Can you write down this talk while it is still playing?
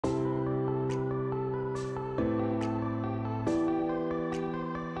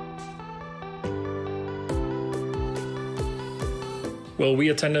Well, we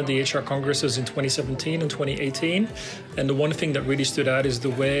attended the HR Congresses in 2017 and 2018. And the one thing that really stood out is the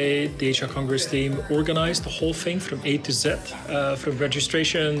way the HR Congress team organized the whole thing from A to Z, from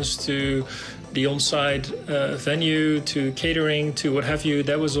registrations to the on-site venue to catering to what have you.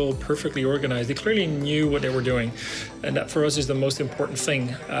 That was all perfectly organized. They clearly knew what they were doing. And that for us is the most important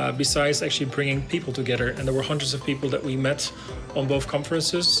thing, besides actually bringing people together. And there were hundreds of people that we met on both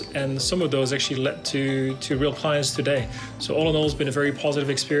conferences, and some of those actually led to real clients today. So all in all, it's been a very positive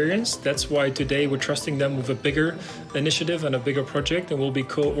experience. That's why today we're trusting them with a bigger initiative and a bigger project, and we'll be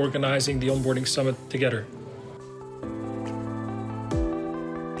co-organizing the Onboarding Summit together.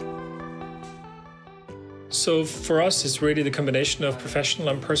 So for us, it's really the combination of professional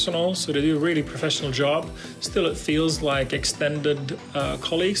and personal. So they do a really professional job. Still, it feels like extended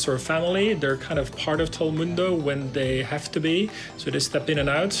colleagues or family. They're kind of part of Talmundo when they have to be. So they step in and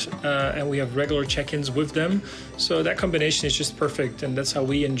out, and we have regular check-ins with them. So that combination is just perfect, and that's how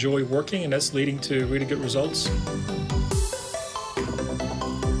we enjoy working, and that's leading to really good results.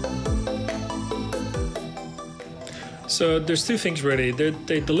 So there's two things really.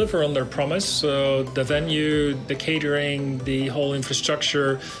 They deliver on their promise. So the venue, the catering, the whole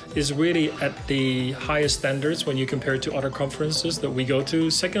infrastructure is really at the highest standards when you compare it to other conferences that we go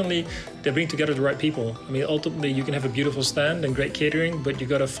to. Secondly, they bring together the right people. I mean, ultimately, you can have a beautiful stand and great catering, but you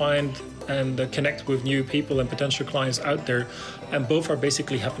got to find and connect with new people and potential clients out there. And both are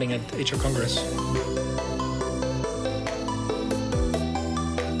basically happening at HR Congress.